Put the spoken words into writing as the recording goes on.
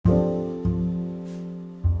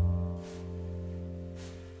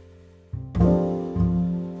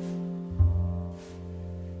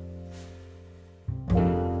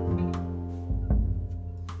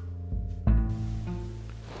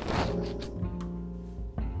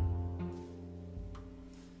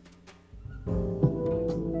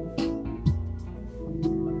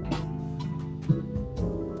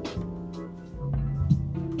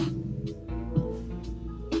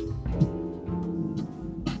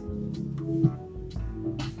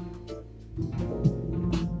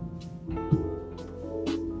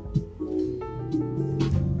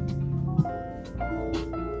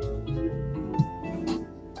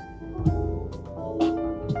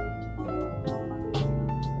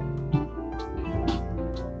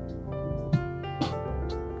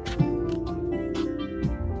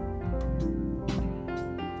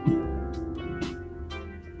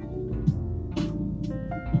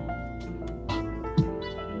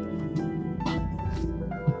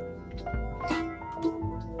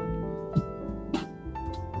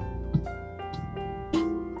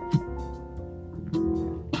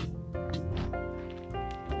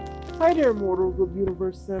Hi there, mortals of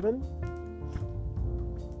Universe 7.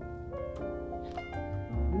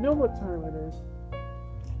 You know what time it is.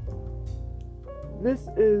 This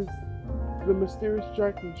is the Mysterious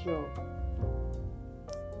Jackson Show.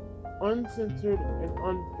 Uncensored and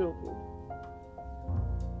unfiltered.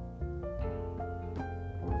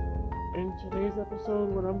 In today's episode,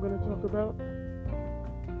 what I'm going to talk about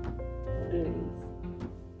is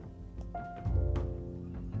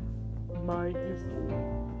my history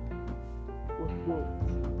with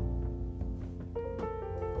wolves.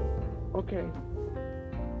 Okay.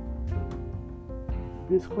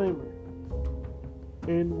 Disclaimer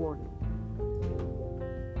and warning.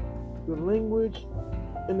 The language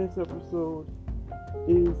in this episode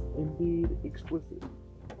is indeed explicit.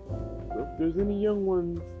 So if there's any young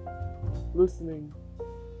ones listening,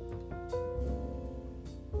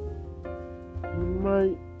 you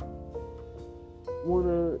might want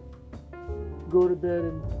to go to bed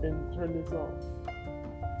and turn this off,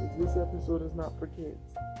 because this episode is not for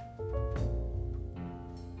kids.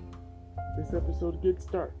 This episode gets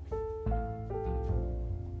dark,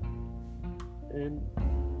 and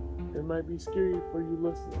it might be scary for you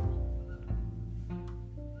listeners.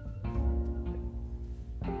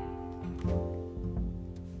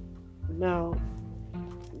 Now,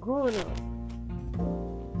 growing up,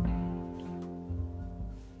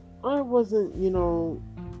 I wasn't,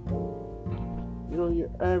 your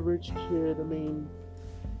average kid. I mean,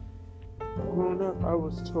 growing up, I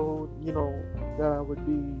was told, that I would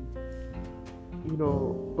be,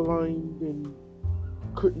 blind and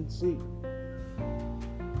couldn't see.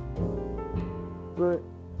 But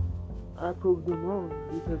I proved them wrong,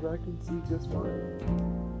 because I can see just fine.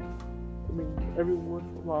 I mean, every once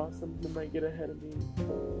in a while, something might get ahead of me,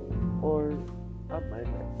 or I might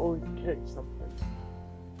always catch something,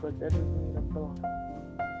 but that doesn't mean I'm blind.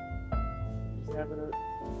 Just having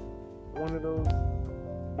one of those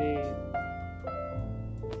days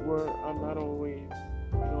where I'm not always,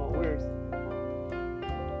 aware of something.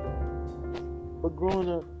 But growing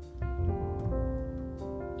up,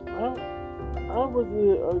 I was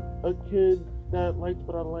a kid that liked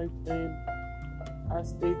what I liked, and I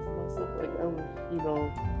stayed to myself. Like, I was,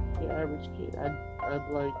 the average kid. I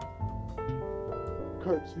liked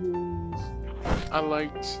cartoons. I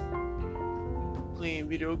liked playing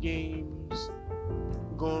video games,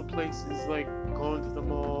 going places like going to the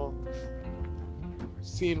mall,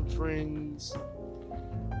 seeing friends,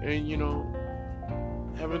 and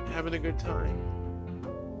having a good time.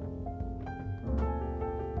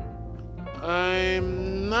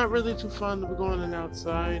 I'm not really too fond of going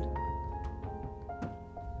outside,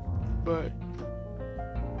 but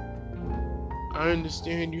I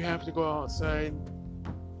understand you have to go outside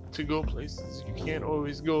to go places. You can't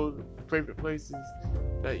always go to favorite places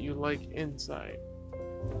that you like inside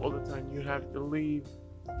all the time. You have to leave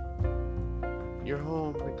your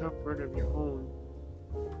home, the comfort of your home,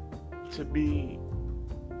 to be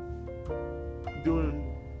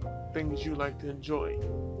doing things you like to enjoy.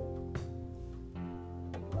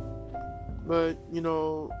 But,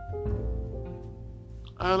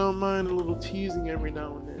 I don't mind a little teasing every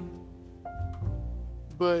now and then.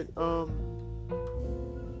 But,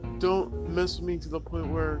 don't mess with me to the point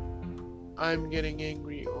where I'm getting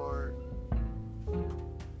angry or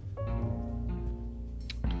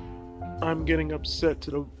I'm getting upset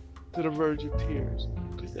to the verge of tears.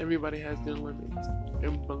 Because everybody has their limits.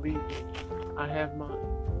 And believe me, I have mine.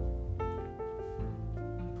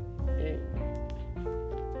 And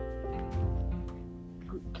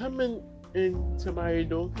coming into my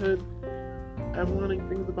adulthood, I'm learning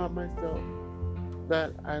things about myself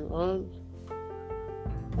that I love,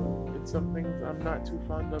 and some things I'm not too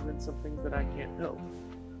fond of, and some things that I can't help.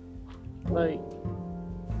 Like,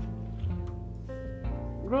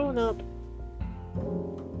 growing up,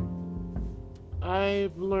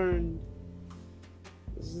 I've learned,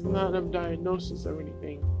 this is not a diagnosis or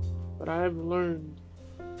anything, but I have learned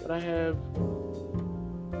that I have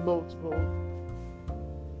multiple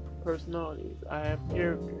personalities. I have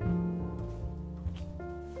characters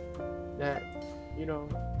that,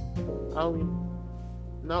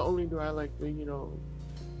 not only do I like to,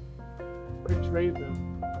 portray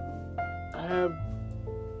them, I have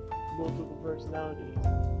multiple personalities.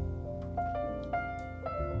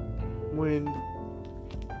 When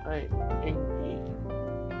I'm angry,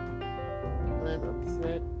 when I'm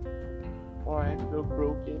upset, or I feel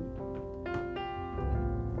broken,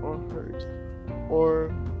 or hurt,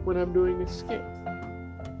 or when I'm doing a skit.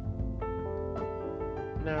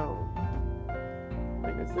 Now,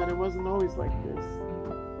 like I said, it wasn't always like this.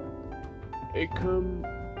 It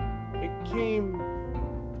came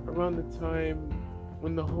around the time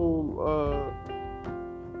when the whole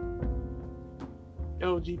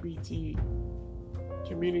LGBT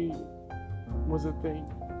community was a thing,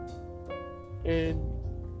 and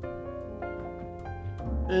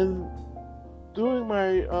during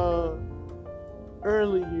my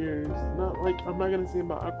early years, not like, I'm not gonna say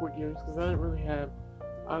my awkward years because I didn't really have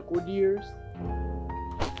awkward years,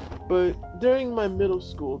 but during my middle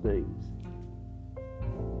school days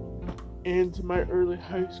and to my early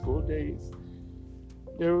high school days,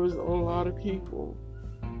 there was a lot of people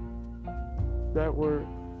that were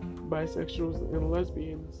bisexuals and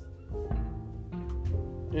lesbians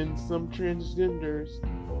and some transgenders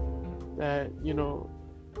that, you know,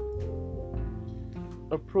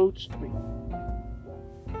 approached me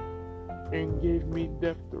and gave me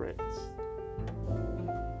death threats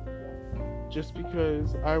just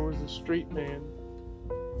because I was a straight man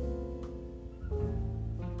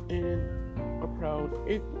and a proud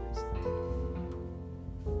atheist.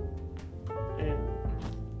 And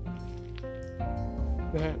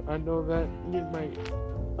that, I know that it might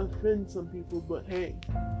offend some people, but hey,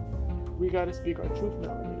 we gotta speak our truth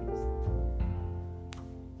nowadays.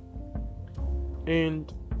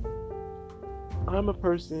 And I'm a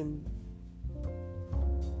person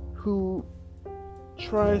who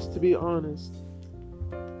tries to be honest,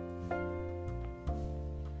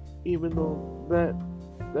 even though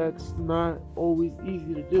that's not always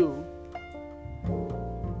easy to do.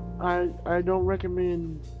 I don't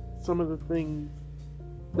recommend some of the things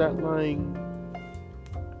that lying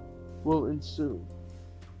will ensue.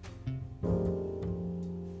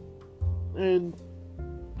 And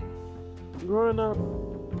growing up,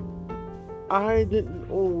 I didn't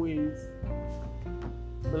always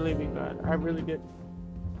believe in God. I really didn't.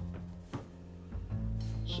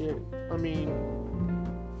 Shit. I mean,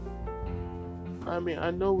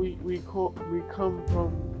 I know we come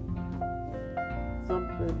from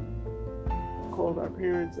something called our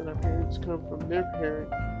parents, and our parents come from their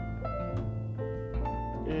parents,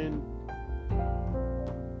 and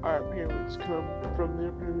our parents come from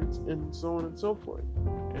their parents, and so on and so forth.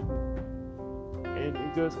 And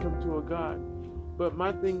it does come to a God. But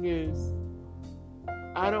my thing is,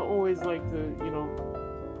 I don't always like to, you know,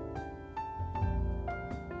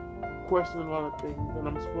 question a lot of things, and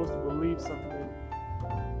I'm supposed to believe something,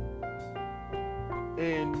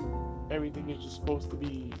 and everything is just supposed to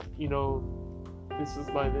be, you know, this is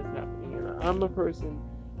why this happening. And I'm a person,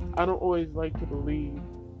 I don't always like to believe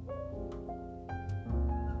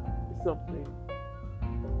something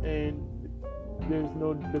and there's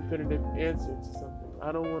no definitive answer to something.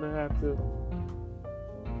 I don't want to have to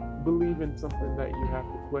believe in something that you have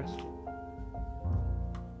to question.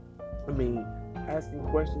 I mean, asking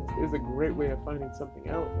questions is a great way of finding something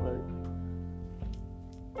out, but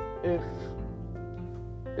if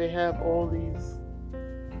they have all these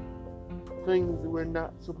things that we're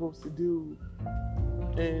not supposed to do,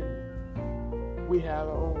 and we have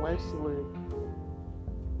our own lives to live,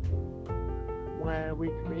 why are we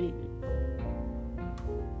created?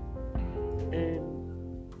 And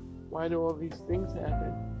why do all these things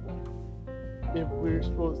happen if we're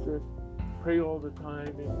supposed to pray all the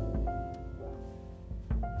time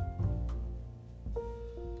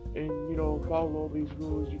and you know, follow all these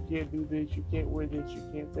rules? You can't do this, you can't wear this, you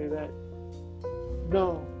can't say that.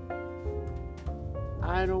 No,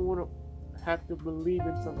 I don't want to have to believe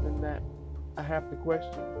in something that I have to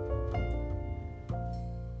question.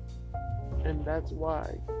 And that's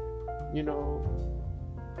why, you know,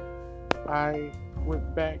 I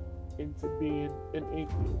went back into being an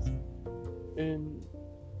atheist. And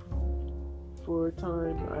for a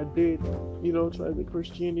time I did, you know, try the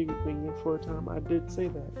Christianity thing, and for a time I did say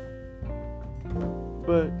that.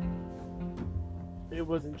 But it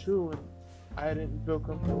wasn't true, and I didn't feel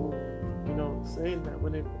comfortable, you know, saying that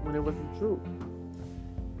when it wasn't true.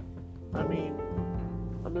 I mean,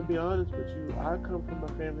 I'm gonna be honest with you, I come from a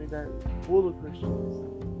family that is full of Christians.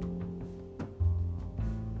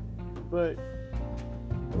 But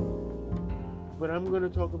what I'm going to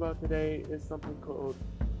talk about today is something called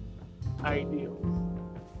ideals.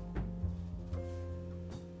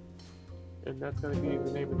 And that's going to be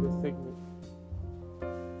the name of this segment.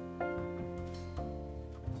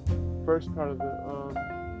 First part of the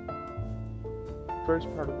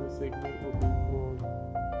segment will be called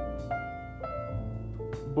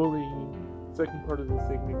bullying. Second part of the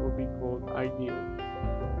segment will be called ideals.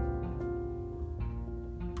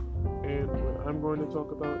 And what I'm going to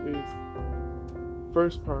talk about is,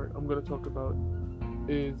 first part I'm going to talk about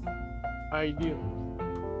is ideals,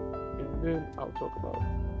 and then I'll talk about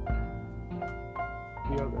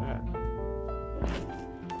the other half.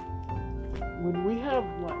 When we have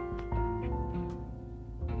life,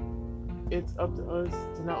 it's up to us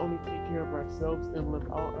to not only take care of ourselves and live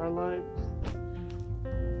out our lives,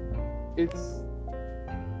 it's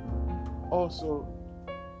also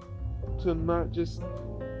to not just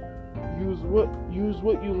use what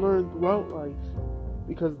you learn throughout life,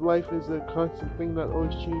 because life is a constant thing that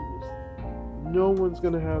always changes. No one's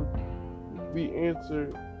gonna have the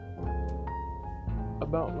answer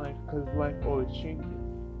about life, because life always changes,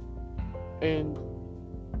 and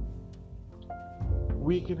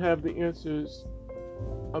we can have the answers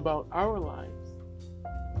about our lives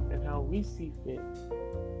and how we see fit,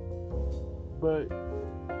 but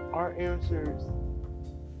our answers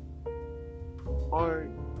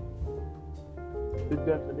aren't the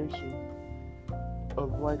definition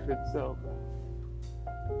of life itself.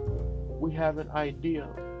 We have an idea,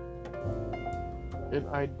 an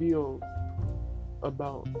ideal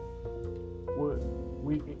about what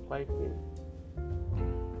we think life is,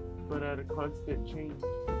 but at a constant change.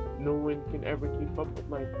 No one can ever keep up with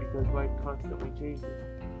life because life constantly changes.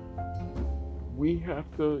 We have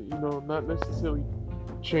to, not necessarily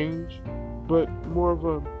change, but more of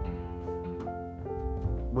a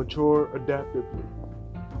mature adaptively.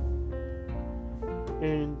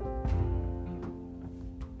 And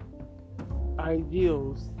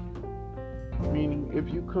ideals, meaning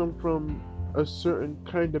if you come from a certain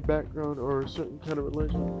kind of background or a certain kind of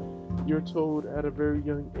religion, you're told at a very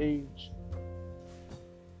young age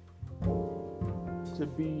to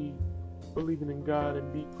be believing in God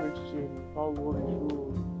and be Christian and follow all these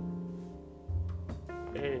rules,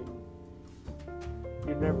 and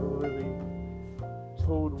you're never really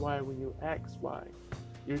told why when you ask why.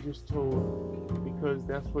 You're just told because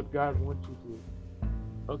that's what God wants you to.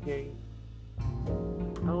 Okay,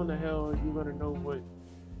 how in the hell are you gonna know what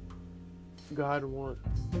God wants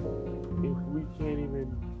if we can't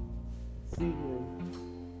even see Him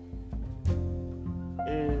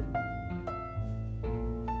and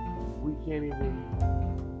we can't even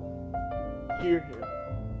hear Him?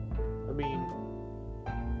 I mean,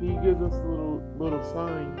 He gives us little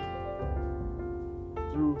signs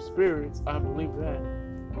through spirits, I believe that,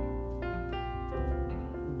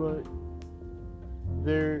 but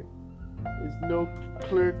there is no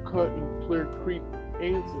clear-cut and clear-creep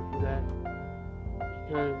answer for that,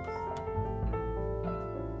 because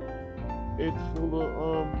it's full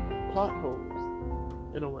of plot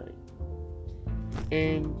holes in a way.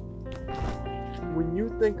 And when you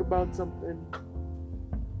think about something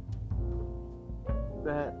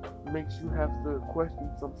that makes you have to question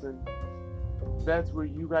something, that's where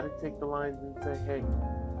you got to take the lines and say, hey,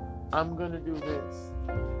 I'm gonna do this,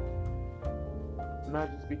 not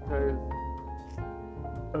just because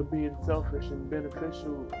of being selfish and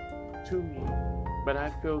beneficial to me, but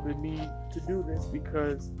I feel the need to do this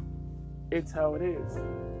because it's how it is,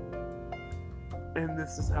 and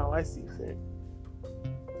this is how I see fit.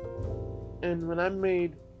 And when I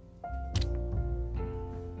made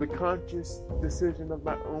the conscious decision of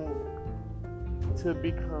my own to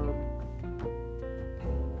become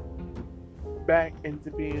back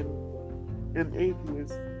into being an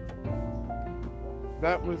atheist,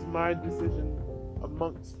 that was my decision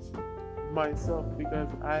amongst myself, because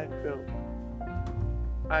I felt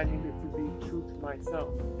I needed to be true to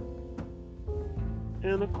myself.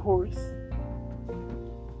 And of course,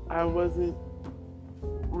 I wasn't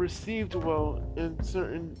received well in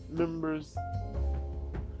certain members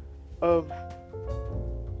of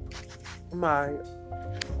my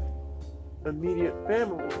immediate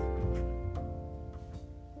family.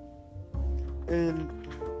 And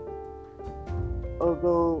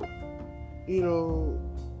although,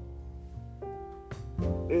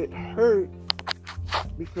 it hurt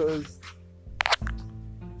because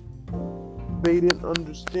they didn't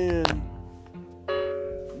understand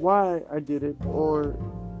why I did it or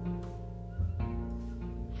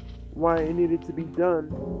why it needed to be done,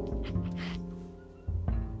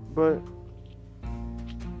 but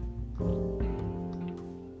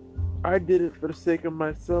I did it for the sake of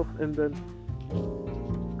myself, and then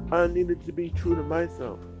I needed to be true to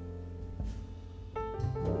myself.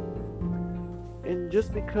 And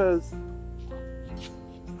just because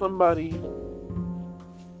somebody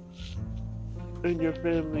in your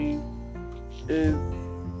family is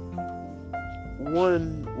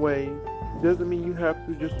one way doesn't mean you have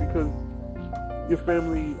to, just because your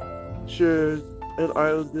family shares an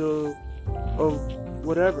ideal of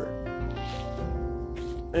whatever.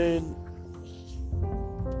 And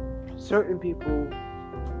certain people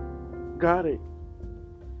got it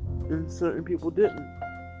and certain people didn't,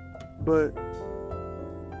 but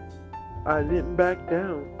I didn't back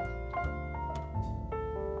down,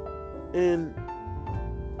 and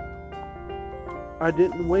I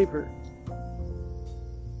didn't waver.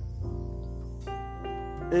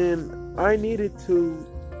 And I needed to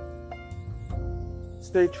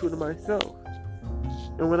stay true to myself.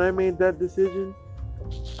 And when I made that decision,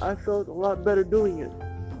 I felt a lot better doing it.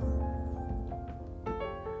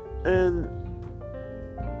 And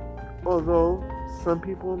although some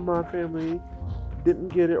people in my family didn't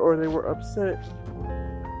get it or they were upset,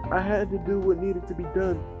 I had to do what needed to be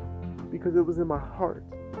done because it was in my heart.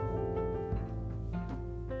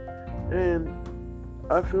 And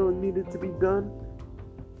I feel it needed to be done.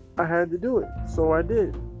 I had to do it, so I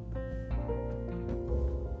did.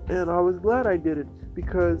 And I was glad I did it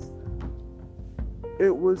because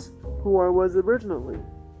it was who I was originally.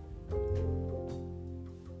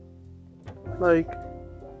 Like,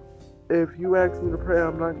 if you ask me to pray,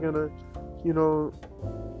 I'm not gonna,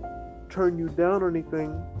 turn you down or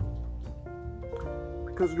anything.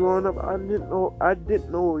 Because growing up, I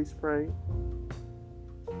didn't always pray.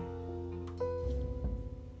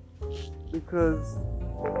 Because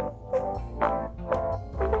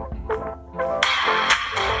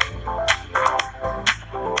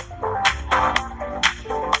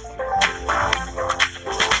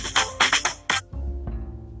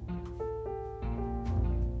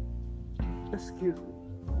excuse me.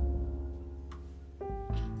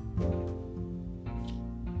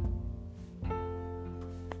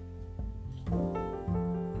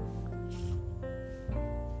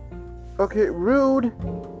 Okay, rude.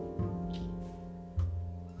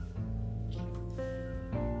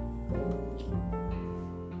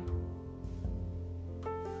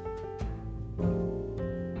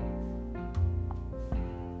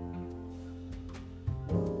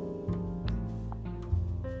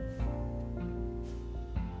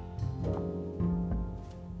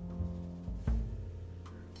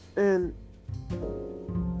 And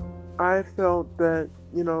I felt that,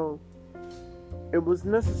 it was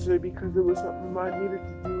necessary because it was something I needed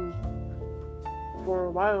to do for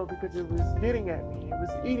a while because it was getting at me. It was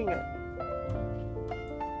eating at me.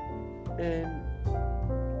 And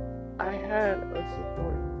I had a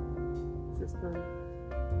support system.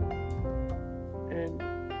 And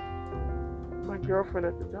my girlfriend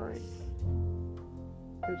at the time.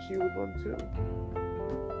 And she was one too.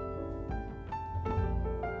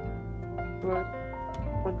 But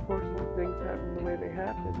unfortunately, things happen the way they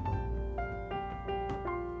happen,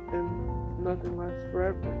 and nothing lasts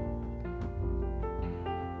forever.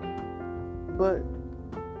 But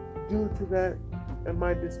due to that and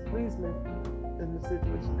my displeasement in the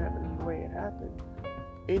situation happening the way it happened,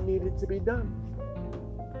 it needed to be done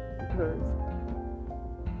because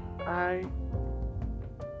I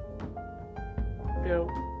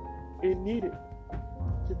felt it needed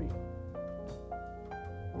to be.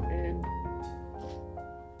 And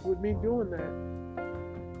with me doing that,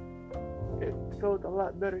 it felt a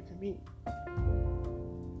lot better to me.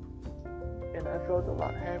 And I felt a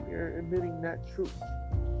lot happier admitting that truth.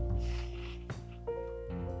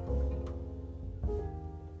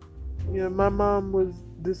 Yeah, my mom was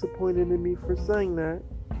disappointed in me for saying that,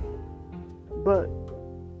 but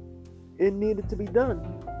it needed to be done.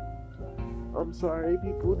 I'm sorry,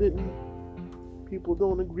 people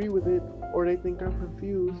don't agree with it, or they think I'm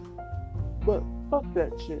confused, but fuck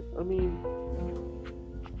that shit. I mean,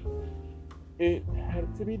 it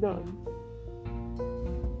had to be done.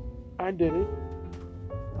 I did it.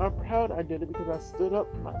 I'm proud I did it because I stood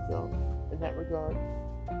up for myself in that regard.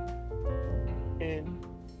 And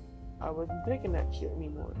I wasn't taking that shit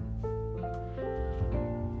anymore.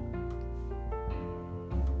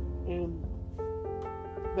 And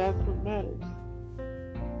that's what matters.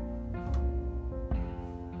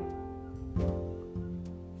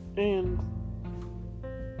 And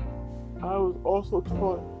I was also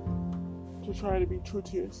taught to try to be true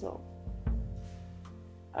to yourself.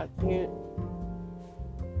 I can't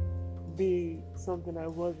be something I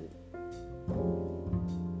wasn't.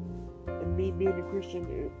 And me being a Christian,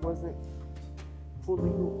 it wasn't fully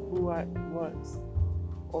who I was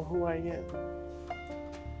or who I am.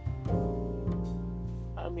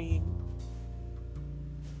 I mean,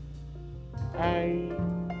 I'm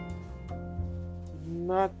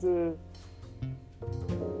not the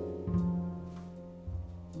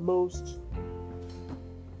most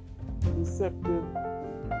deceptive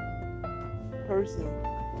person,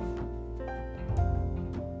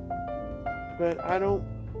 but I don't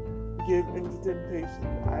give into temptation.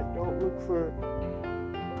 I don't look for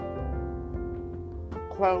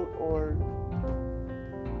clout or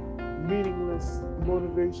meaningless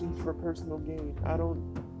motivations for personal gain. I don't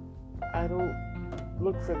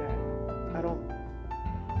look for that. I don't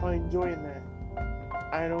find joy in that.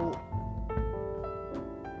 I don't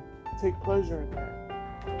take pleasure in that.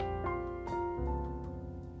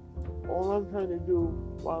 All all I'm trying to do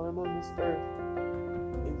while I'm on this earth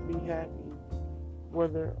is be happy,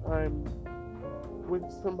 whether I'm with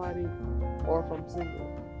somebody or if I'm single.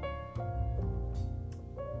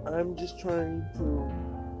 I'm just trying to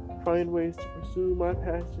find ways to pursue my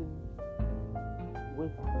passion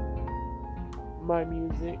with my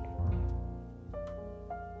music,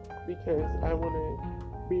 because I want to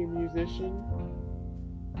be a musician,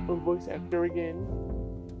 a voice actor again,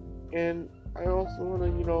 and I also want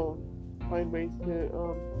to, find ways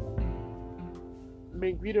to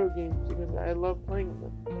make video games because I love playing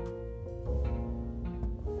them.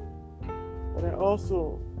 But I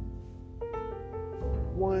also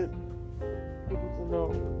want people to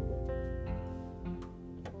know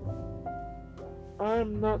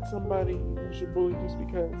I'm not somebody who should bully just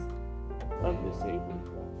because I'm disabled.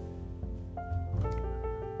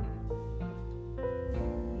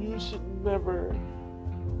 You should never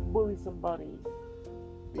bully somebody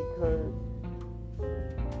because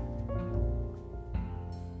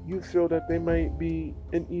you feel that they might be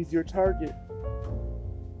an easier target,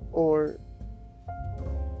 or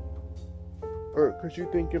because you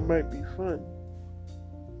think it might be fun.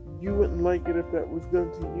 You wouldn't like it if that was done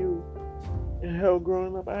to you. And hell,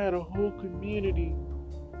 growing up, I had a whole community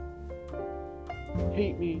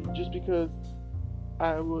hate me just because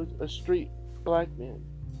I was a straight black man.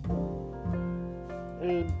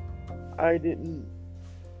 And I didn't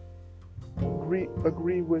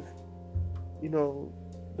agree with,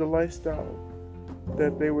 the lifestyle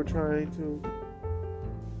that they were trying to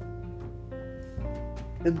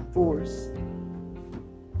enforce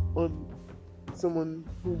on someone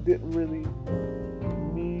who didn't really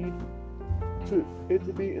need it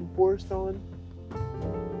to be enforced on.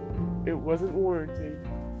 It wasn't warranted.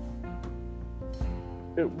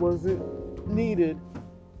 It wasn't needed.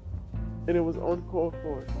 And it was uncalled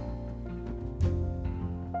for.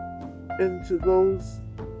 And to those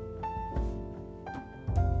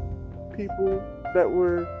people that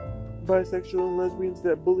were bisexual and lesbians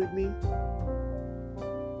that bullied me,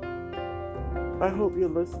 I hope you're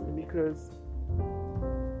listening, because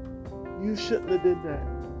you shouldn't have did that.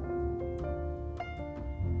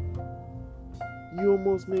 You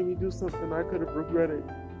almost made me do something I could have regretted.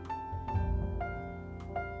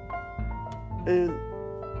 And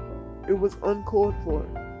it was uncalled for.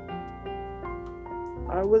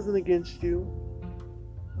 I wasn't against you.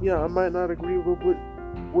 Yeah, I might not agree with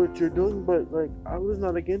what you're doing, but I was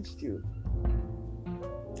not against you.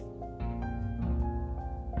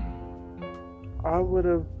 I would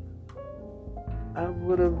have,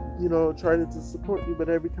 tried to support you, but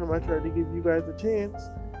every time I tried to give you guys a chance,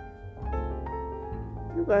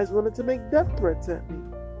 you guys wanted to make death threats at me.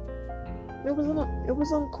 It was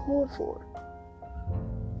uncalled for.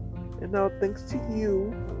 And now, thanks to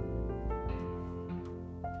you,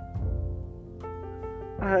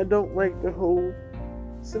 I don't like the whole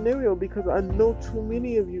scenario, because I know too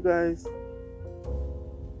many of you guys,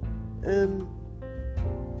 and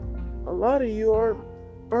a lot of you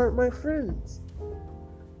aren't my friends.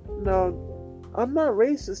 Now, I'm not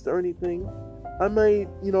racist or anything. I might,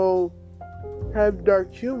 have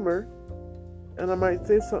dark humor, and I might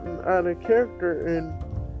say something out of character and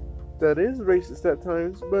that is racist at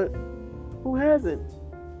times, but who hasn't?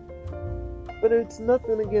 But it's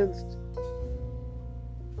nothing against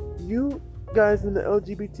you guys in the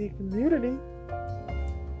LGBT community.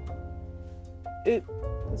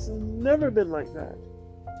 It's never been like that.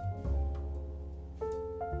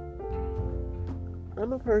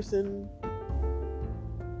 I'm a person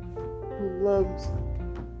who loves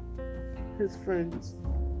his friends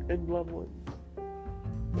and loved ones.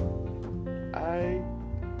 I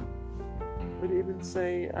would even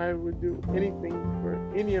say I would do anything for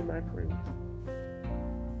any of my friends.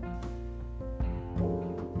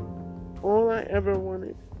 All I ever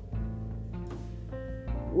wanted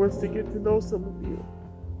was to get to know some of you.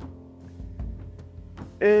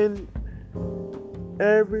 And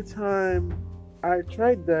every time I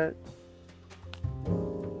tried that,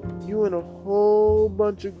 you and a whole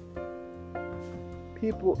bunch of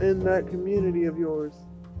people in that community of yours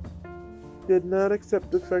did not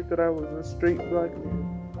accept the fact that I was a straight black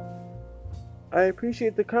man. I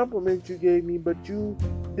appreciate the compliment you gave me, but you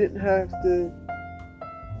didn't have to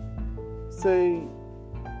say,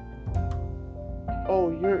 oh,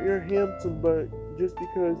 you're handsome, but just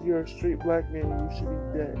because you're a straight black man, you should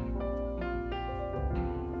be dead.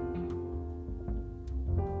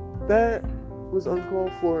 That was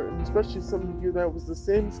uncalled for, and especially some of you that was the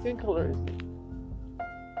same skin color as me.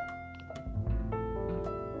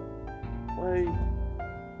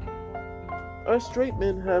 Us straight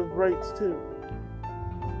men have rights too.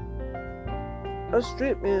 a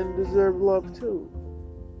straight man deserves love too.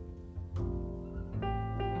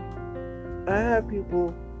 I have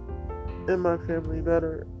people in my family that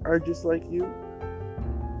are just like you,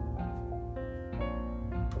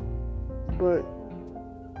 but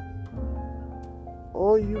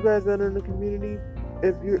all you guys that are in the community,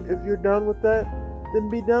 if you're down with that, then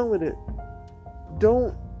be down with it.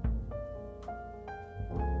 Don't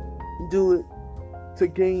do it to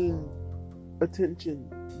gain attention.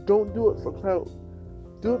 Don't do it for clout.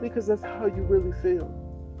 Do it because that's how you really feel.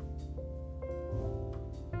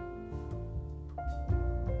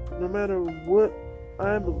 No matter what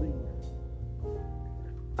I believe,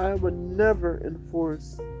 I would never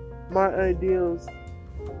enforce my ideals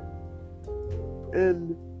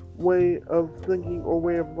and way of thinking or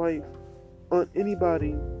way of life on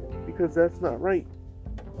anybody, because that's not right.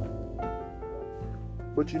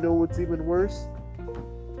 But you know what's even worse?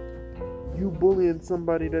 You bullying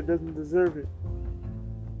somebody that doesn't deserve it.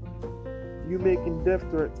 You making death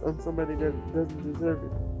threats on somebody that doesn't deserve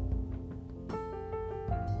it.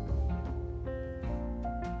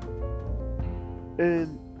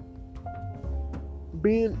 And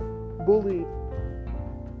being bullied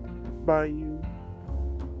by you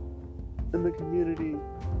in the community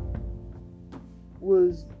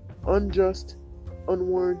was unjust,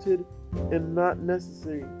 unwarranted, and not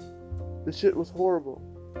necessary. The shit was horrible.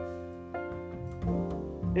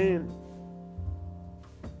 And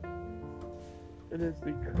it's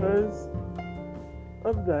because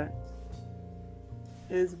of that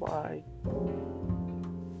is why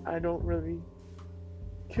I don't really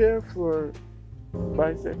care for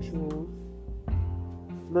bisexuals,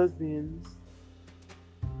 lesbians,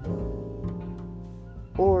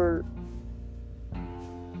 or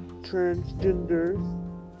transgenders,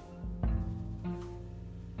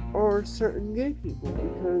 or certain gay people,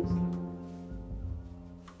 because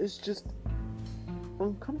it's just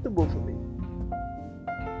uncomfortable for me.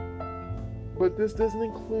 But this doesn't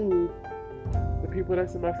include the people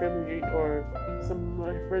that's in my family or some of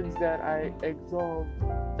my friends that I absolved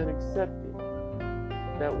and accepted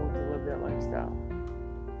that want to live that lifestyle.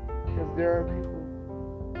 Because there are people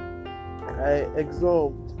I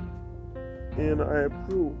absolved and I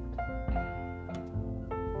approved.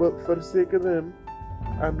 But for the sake of them,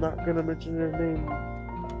 I'm not going to mention their name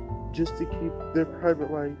just to keep their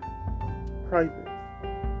private life private.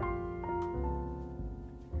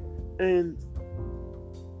 And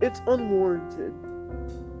it's unwarranted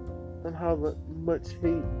on how much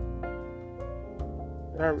hate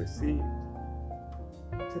that I received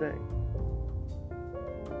today.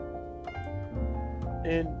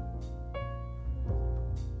 And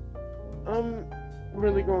I'm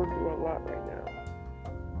really going through a lot right now.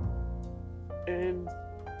 And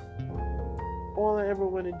all I ever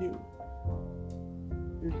want to do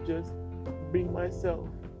is just be myself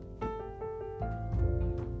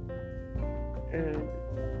and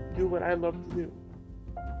do what I love to do.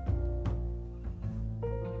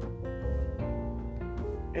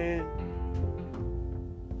 And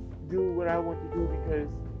do what I want to do because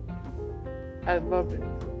I love it.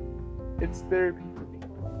 It's therapy for me.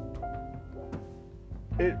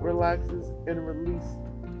 It relaxes and releases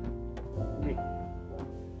me.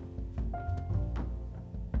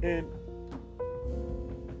 And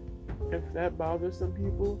if that bothers some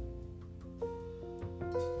people,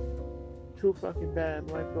 too fucking bad.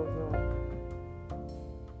 Life goes on.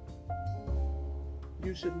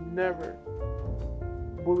 You should never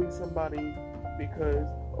bully somebody because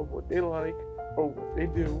of what they like or what they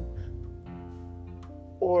do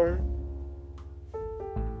or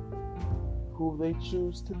who they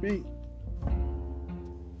choose to be.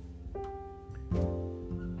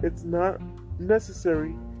 It's not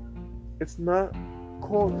necessary, it's not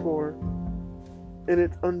called for, and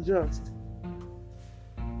it's unjust.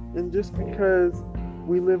 And just because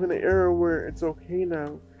we live in an era where it's okay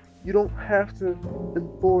now, you don't have to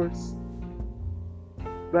enforce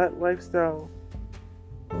that lifestyle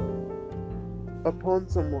upon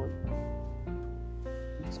someone,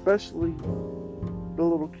 especially the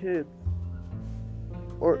little kids,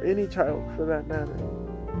 or any child for that matter,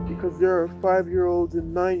 because there are 5-year-olds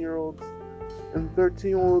and 9-year-olds and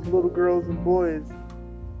 13-year-old little girls and boys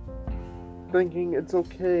thinking it's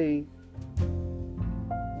okay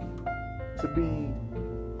to be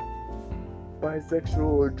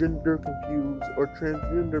bisexual or gender confused or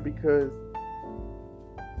transgender because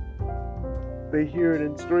they hear it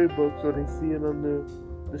in storybooks or they see it on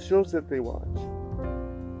the shows that they watch.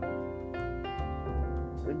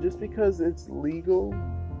 And just because it's legal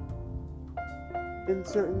in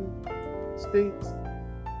certain states,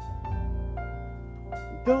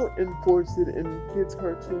 don't enforce it in kids'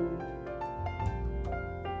 cartoons.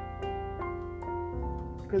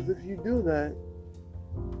 Because if you do that,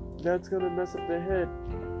 that's going to mess up their head.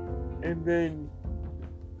 And then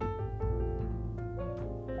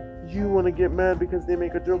you want to get mad because they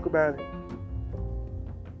make a joke about it.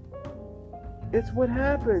 It's what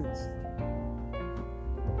happens.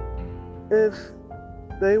 If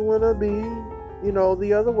they want to be,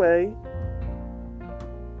 the other way,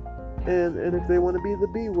 and if they want to be the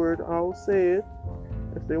B word, I'll say it.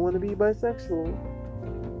 If they want to be bisexual,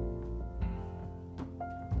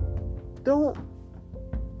 don't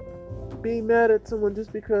be mad at someone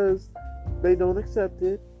just because they don't accept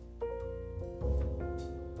it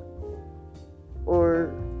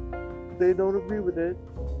or they don't agree with it.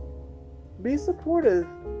 Be supportive,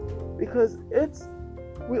 because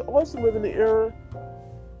we also live in the era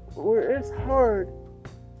where it's hard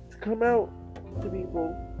to come out to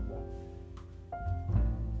people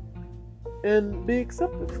and be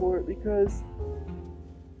accepted for it, because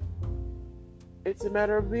it's a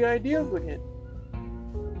matter of the ideals again.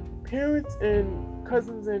 Parents and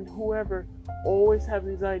cousins and whoever always have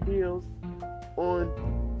these ideals on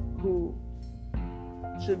who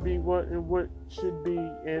should be what and what should be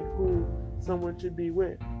and who someone should be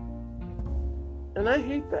with. And I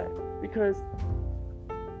hate that, because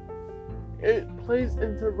it plays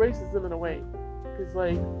into racism in a way. Because,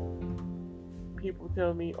 like, people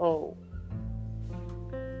tell me, oh,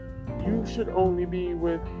 you should only be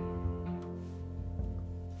with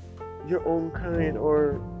your own kind,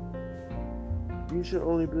 or you should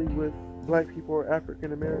only be with black people or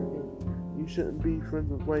African American. You shouldn't be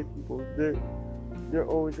friends with white people. They're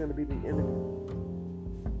always going to be the enemy.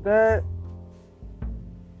 That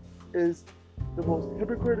is the most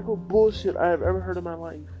hypocritical bullshit I have ever heard in my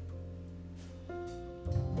life.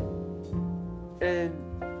 And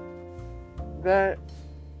that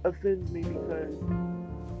offends me, because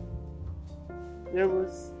there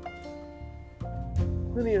was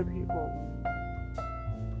plenty of people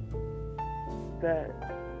that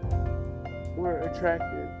were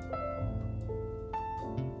attractive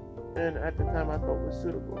and at the time I thought was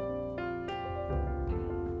suitable.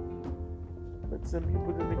 But some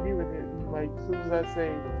people didn't agree with it. Like, as soon as I say,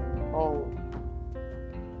 oh,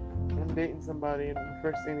 I'm dating somebody, and the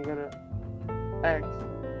first thing they're gonna ask,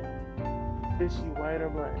 is she white or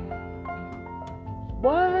black?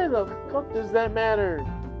 Why the fuck does that matter?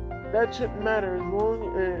 That shouldn't matter, as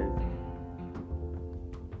long as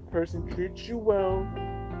the person treats you well,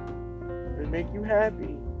 they make you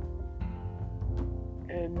happy,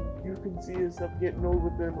 and you can see yourself getting old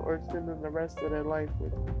with them or spending the rest of their life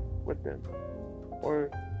with them, or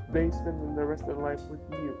they spending the rest of their life with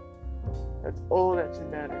you. That's all that should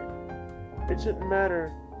matter. It shouldn't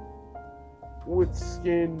matter what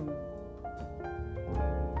skin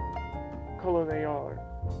color they are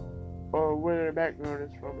or where their background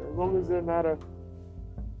is from, as long as they're not a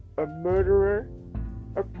murderer,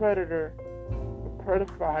 a predator, a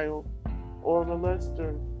pedophile, or a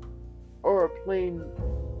molester, or a plain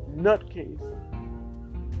nutcase.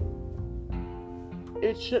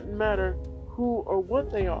 It shouldn't matter who or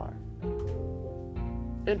what they are.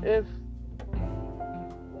 And if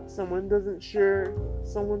someone doesn't share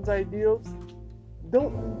someone's ideals,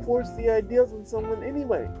 don't enforce the ideals on someone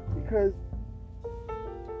anyway, because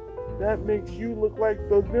that makes you look like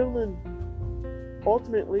the villain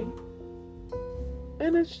ultimately,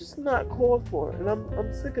 and it's just not called for. And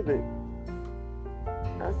I'm sick of it.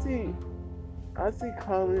 I see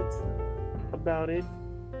comments about it.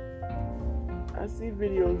 I see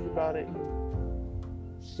videos about it,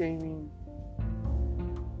 shaming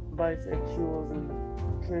bisexuals and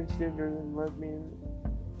transgenders and lesbians.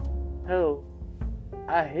 Hell,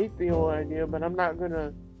 I hate the whole idea, but I'm not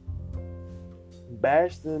gonna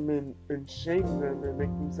bash them and shame them and make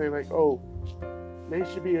them say, like, oh, they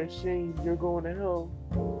should be ashamed, you're going to hell.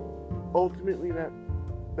 Ultimately,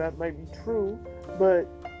 that might be true, but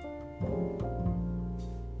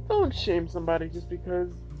don't shame somebody just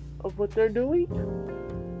because of what they're doing.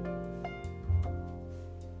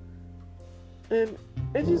 And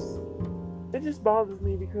it just bothers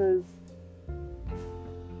me, because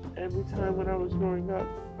every time when I was growing up,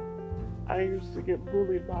 I used to get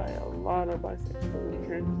bullied by a lot of bisexuals and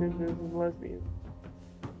transgenders and lesbians.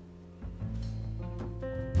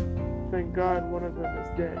 Thank God one of them is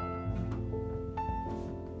dead.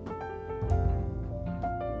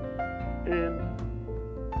 And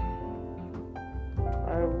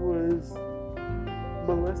I was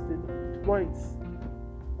molested twice.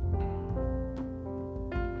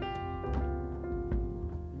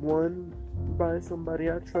 One by somebody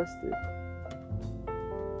I trusted,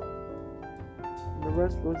 and the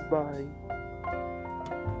rest was by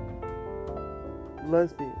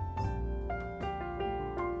lesbians.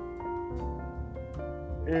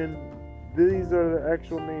 And these are the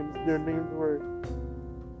actual names. Their names were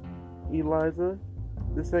Eliza.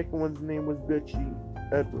 The second one's name was Bitchy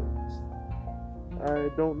Edwards. I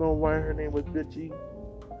don't know why her name was Bitchy,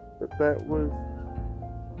 but that was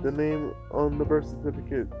the name on the birth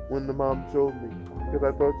certificate when the mom showed me, because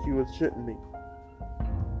I thought she was shitting me.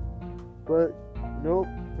 But nope,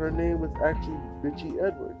 her name was actually Bitchy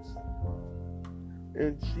Edwards.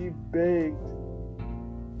 And she begged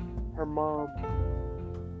her mom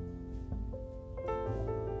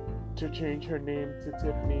to change her name to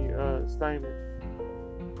Tiffany Steinman.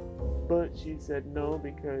 But she said no,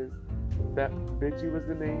 because that Bitchy was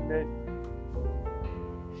the name that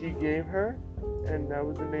she gave her, and that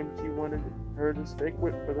was the name she wanted her to stick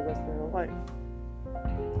with for the rest of her life.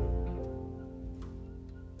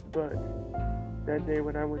 But that day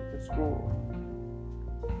when I went to school,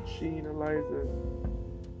 she and Eliza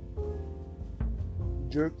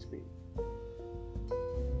jerked me.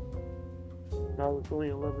 I was only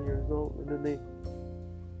 11 years old, and then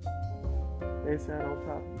they sat on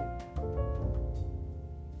top of me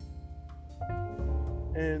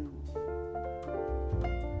and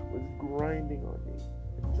was grinding on me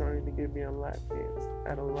and trying to give me a lap dance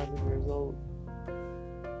at 11 years old.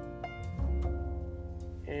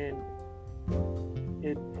 And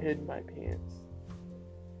it hid my pants.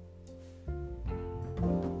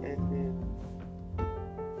 And then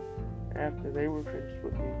after they were finished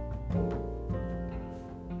with me,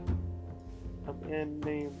 a man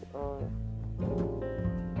named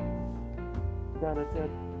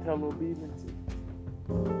Donatello Beavency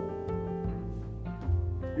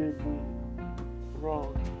did me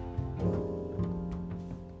wrong.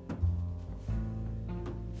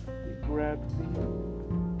 He grabbed me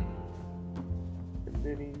and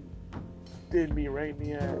then he did me right in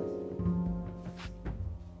the ass.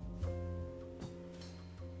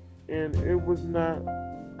 And it was not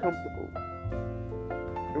comfortable.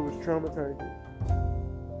 It was traumatizing.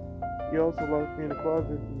 He also locked me in a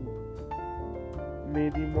closet and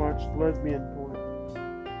made me watch lesbian porn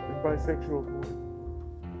and bisexual porn.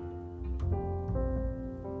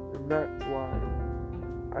 And that's why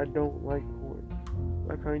I don't like porn.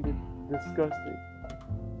 I find it disgusting.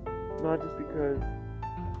 Not just because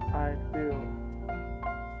I feel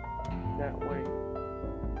that way.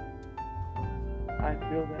 I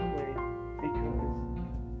feel that way because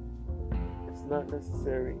it's not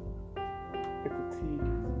necessary. It's a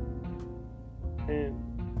tease. And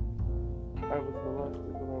I was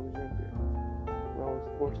molested when I was younger. And I was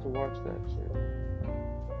forced to watch that shit.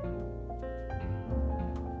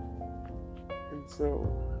 And so,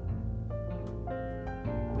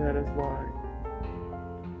 that is why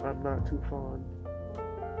I'm not too fond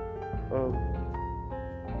of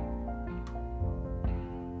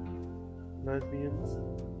lesbians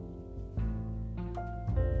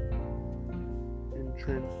and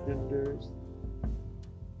transgenders,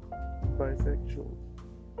 bisexuals.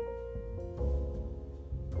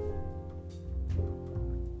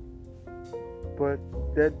 But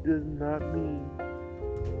that does not mean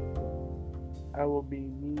I will be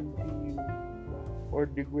mean to you or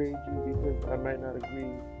degrade you because I might not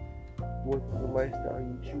agree with the lifestyle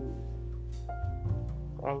you choose.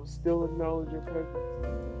 I will still acknowledge your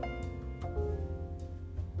presence.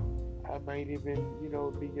 I might even,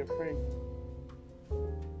 be your friend.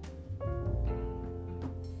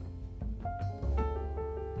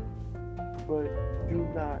 But do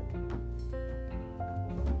not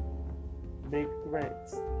make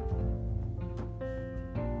threats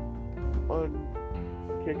on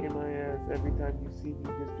kicking my ass every time you see me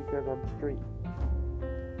just because I'm straight.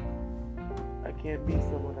 I can't be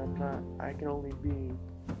someone I'm not. I can only be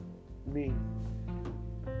me.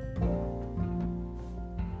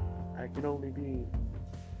 I can only be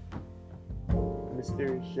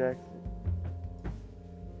Mysterious Jackson.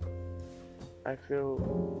 I feel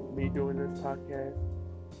me doing this podcast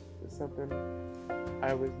is something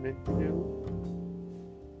I was meant to do.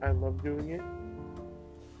 I love doing it.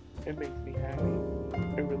 It makes me happy.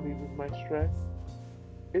 It relieves my stress.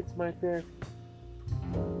 It's my therapy.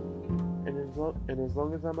 And as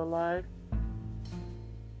long as I'm alive,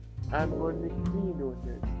 I'm going to continue doing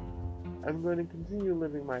this. I'm going to continue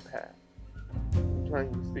living my path. I'm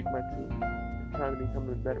trying to speak my truth. I'm trying to become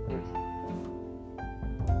a better person.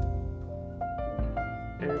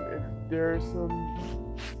 And if there are some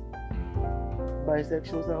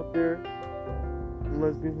bisexuals out there,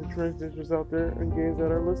 lesbians and transgenders out there, and gays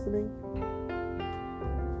that are listening,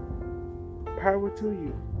 power to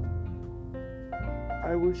you.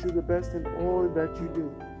 I wish you the best in all that you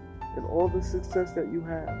do, and all the success that you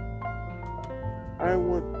have. I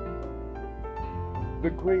want the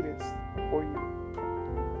greatest for you.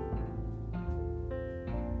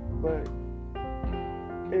 But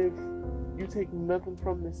if you take nothing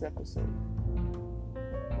from this episode,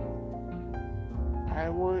 I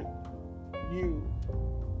want you,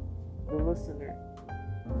 the listener,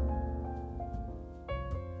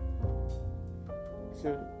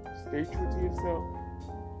 to stay true to yourself.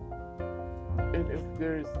 And if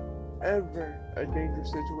there's ever a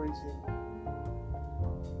dangerous situation,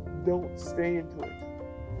 don't stay into it.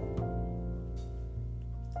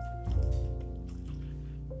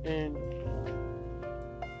 And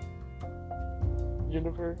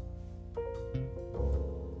Jennifer,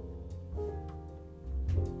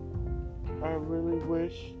 I really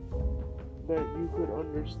wish that you could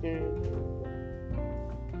understand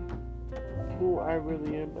who I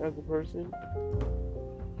really am as a person.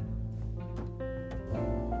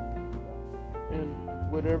 And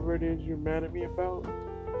whatever it is you're mad at me about,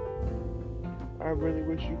 I really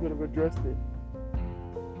wish you could have addressed it.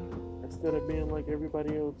 Instead of being like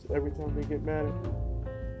everybody else every time they get mad at me.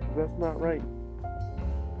 That's not right.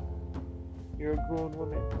 You're a grown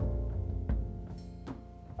woman.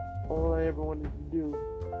 All I ever wanted to do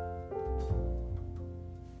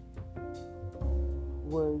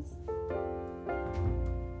was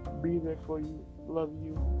be there for you, love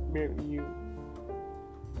you, marry you,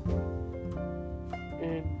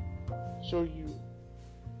 and show you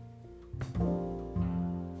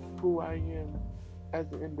who I am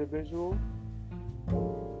as an individual,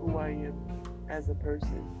 who I am as a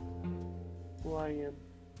person, who I am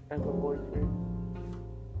as a boyfriend,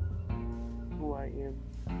 who I am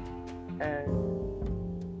as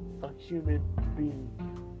a human being.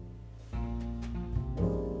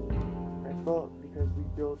 I thought because we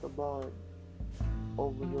built a bond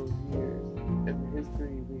over those years and the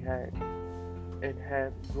history we had and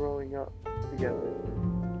have growing up together,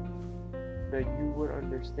 that you would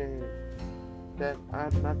understand that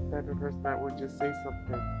I'm not the type of person that would just say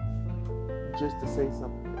something just to say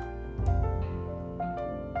something.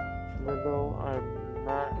 Even though I'm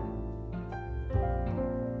not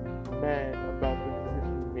mad about the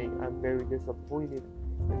decision you made, I'm very disappointed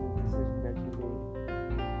in the decision that you made.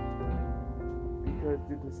 Because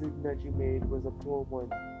the decision that you made was a poor one.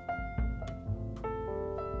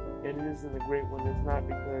 And it isn't a great one. It's not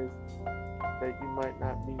because that you might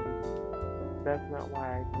not be with me. That's not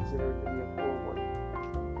why I consider it to be a poor one.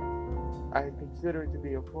 I consider it to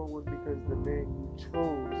be a poor one because the man you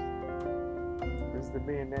chose is the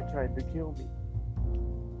man that tried to kill me.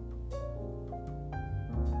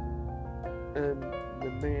 And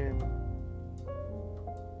the man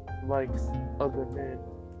likes other men.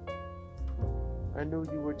 I knew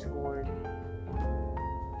you were torn,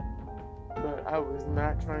 but I was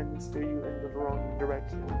not trying to steer you in the wrong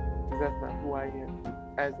direction, because that's not who I am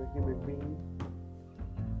as a human being,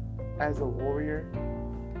 as a warrior,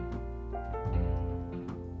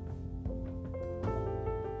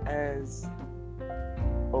 as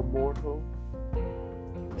a mortal,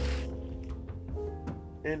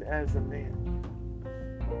 and as a man.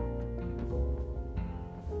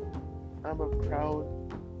 I'm a proud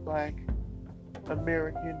Black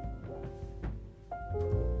American,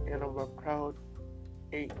 and I'm a proud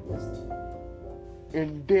atheist,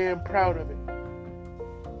 and damn proud of it.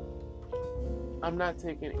 I'm not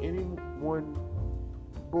taking any one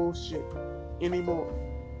bullshit anymore.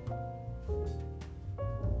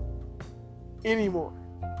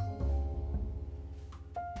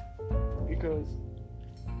 Because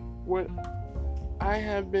what I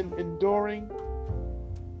have been enduring,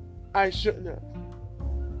 I shouldn't have.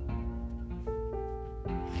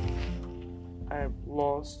 I have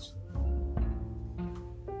lost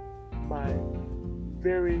my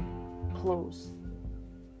very close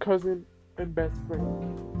cousin and best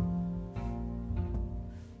friend.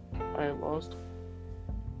 I have lost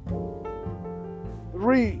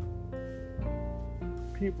 3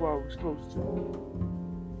 people I was close to.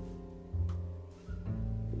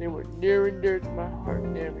 And they were near and dear to my heart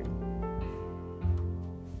and everything.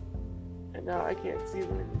 And now I can't see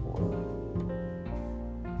them anymore.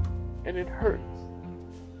 And it hurts.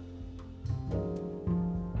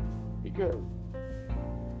 Because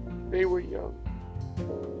they were young.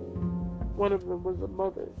 One of them was a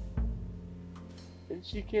mother. And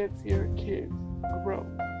she can't see her kids grow.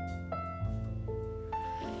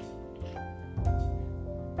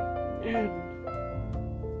 And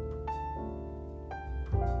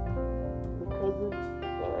the cousin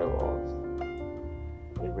that I lost,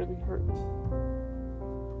 it really hurt me.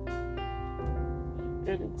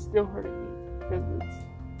 And it's still hurting me because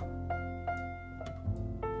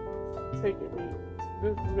it's taking me.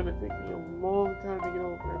 This is gonna take me a long time to get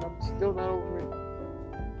over, and I'm still not over it.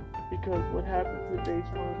 Because what happens in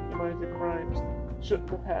Daytona, you might have crimes shouldn't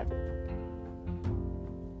have happened.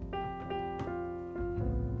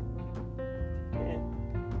 And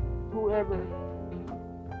whoever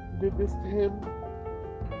did this to him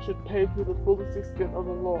should pay to the fullest extent of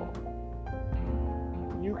the law.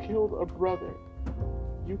 You killed a brother,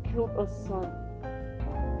 you killed a son,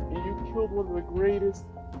 and you killed one of the greatest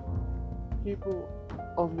people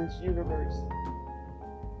on this universe.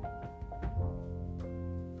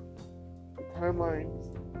 The timelines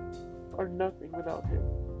are nothing without him.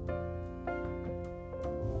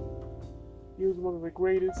 He was one of the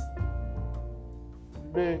greatest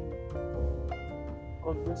men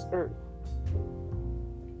on this earth.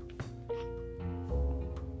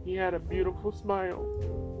 He had a beautiful smile,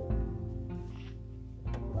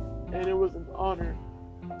 and it was an honor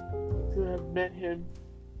to have met him,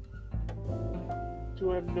 to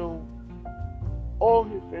have known all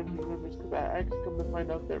his family members, because I actually come to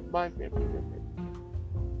find out they're my family members.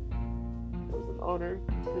 It was an honor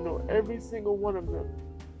to know every single one of them,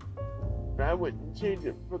 and I wouldn't change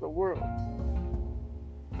it for the world.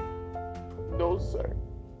 No, sir.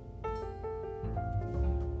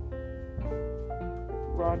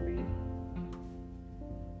 Rodney,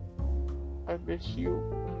 I miss you.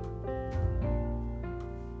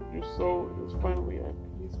 Your soul is finally at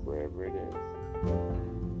peace wherever it is.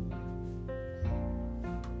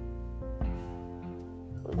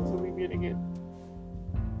 Until we meet again.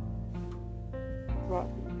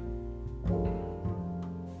 Rodney.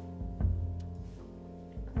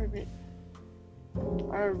 I mean,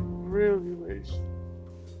 I really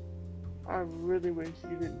wish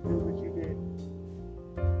you didn't do what you did.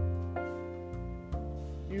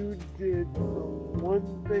 You did the one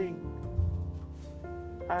thing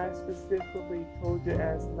I specifically told your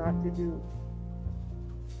ass not to do.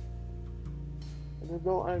 And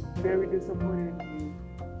although I'm very disappointed in you,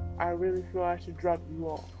 I really feel I should drop you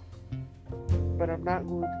off. But I'm not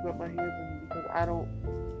going to put my hands on you because I don't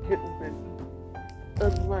hit women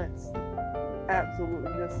unless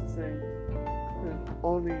absolutely necessary. There's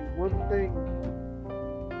only one thing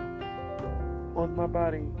on my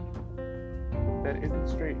body that isn't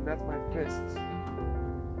straight, and that's my fists.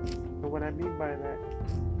 And what I mean by that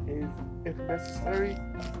is, if necessary,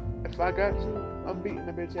 if I got to, I'm beating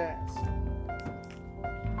the bitch ass.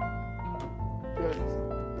 Because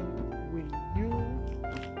when you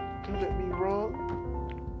come at me wrong,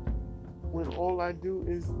 when all I do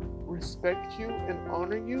is respect you and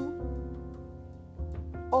honor you,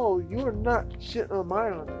 oh, you are not shitting on my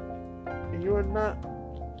honor. And you are not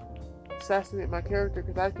assassinate my character,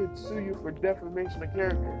 because I could sue you for defamation of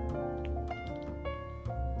character.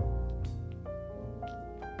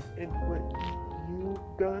 And what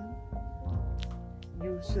you've done,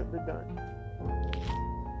 you shouldn't have done.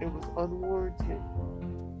 It was unwarranted,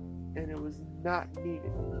 and it was not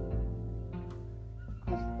needed.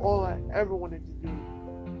 Because all I ever wanted to do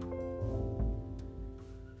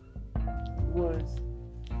was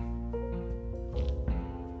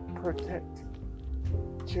protect,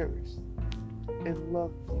 cherish, and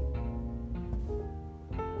love you.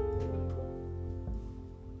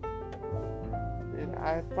 And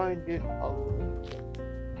I find it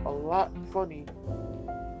a lot funny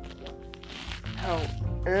how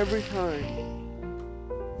every time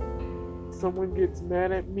someone gets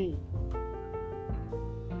mad at me,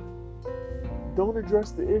 don't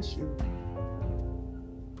address the issue.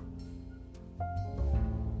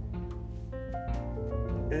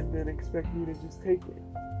 And then expect me to just take it.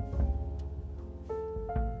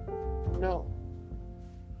 No.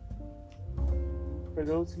 For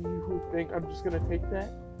those of you who think I'm just gonna take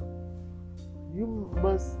that, you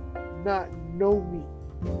must not know me.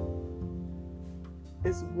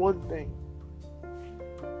 It's one thing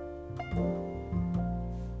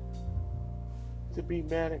to be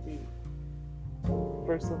mad at me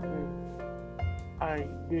for something I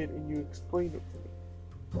did and you explained it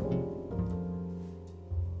to me.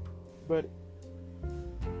 But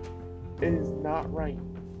it is not right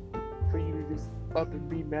for you to just up and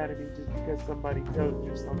be mad at me just because somebody tells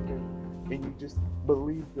you something and you just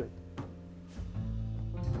believe it.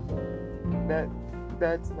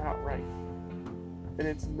 That's not right. And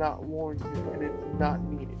it's not warranted, and it's not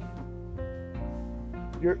needed.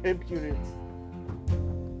 Your impudence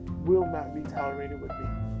will not be tolerated with me.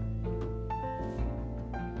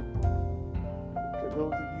 For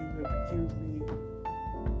those of you who have accused me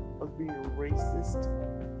of being a racist,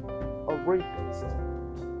 a rapist,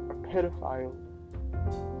 a pedophile,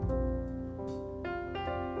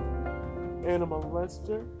 and a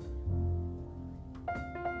molester,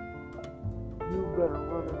 you better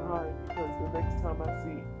run and hide, because the next time I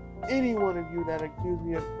see any one of you that accuse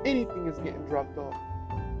me of anything is getting dropped off.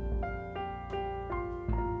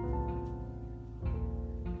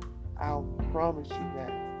 I'll promise you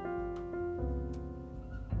that.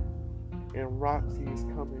 And Roxy is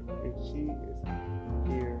coming, and she is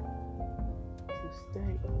here to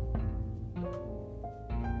stay.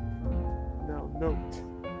 Now note,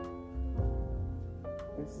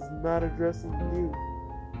 this is not addressing you.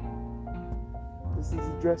 This is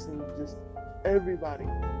addressing just everybody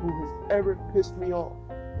who has ever pissed me off.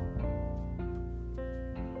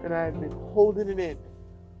 And I have been holding it in.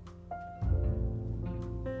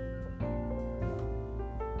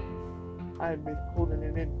 I've been holding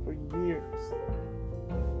it in for years.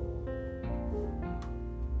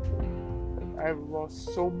 I've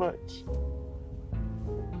lost so much.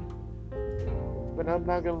 But I'm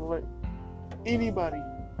not gonna let anybody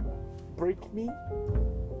break me.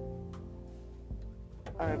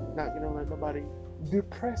 I'm not gonna let nobody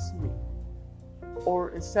depress me or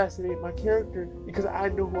assassinate my character, because I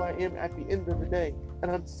know who I am at the end of the day,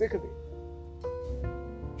 and I'm sick of it.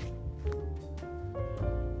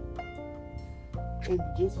 And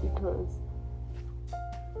just because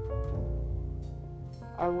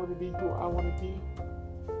I want to be who I want to be,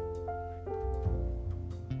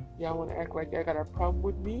 y'all want to act like I got a problem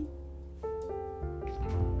with me?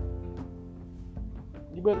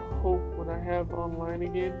 You better hope when I have online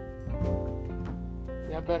again,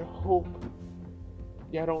 y'all better hope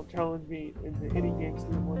y'all don't challenge me into any games.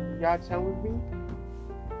 When y'all challenge me,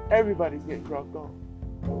 everybody's getting dropped off.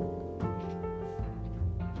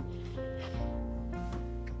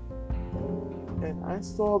 And I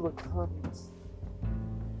saw the comments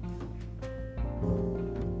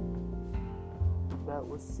that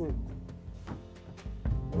was sent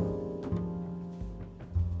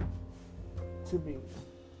to me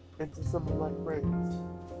and to some of my friends.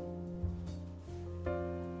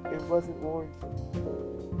 It wasn't warranted.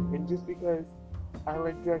 And just because I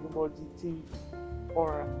like Dragon Ball GT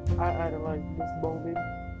or I idolize Miss Bowman,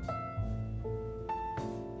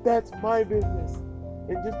 that's my business.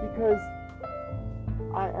 And just because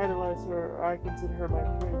I idolize her or I consider her my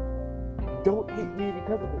friend, don't hate me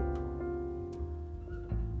because of it.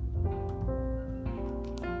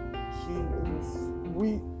 She is a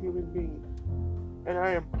sweet human being, and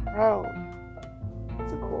I am proud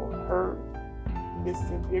to call her Miss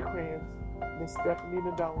Cynthia Kranz, Miss Stephanie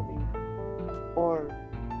Nadalny, or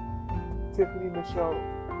Tiffany Michelle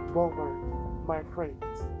Bomer, my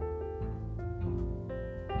friends.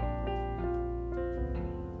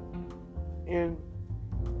 And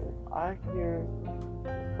if I hear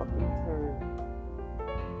the fucking term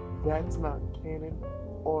 "that's not canon"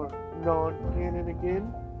 or non-canon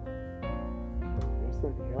again, there's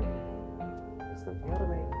nothing else. There's nothing else,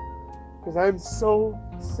 man. Because I'm so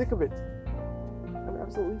sick of it. I'm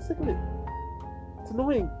absolutely sick of it. It's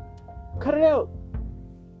annoying. Cut it out.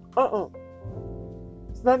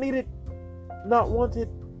 It's not needed, not wanted,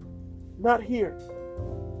 not here.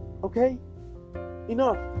 Okay?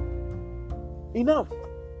 Enough. Enough.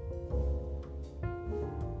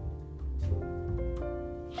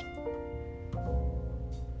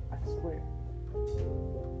 I swear,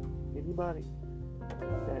 anybody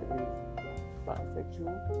that is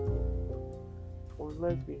bisexual or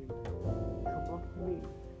lesbian come up to me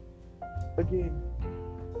again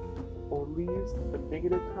or leaves a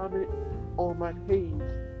negative comment on my page,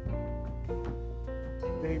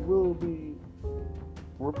 they will be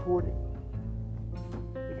reported.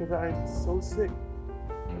 Because I am so sick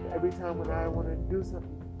of every time when I want to do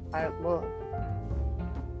something I love,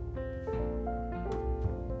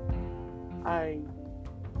 I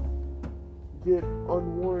get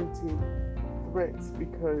unwarranted threats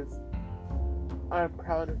because I'm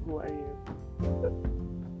proud of who I am.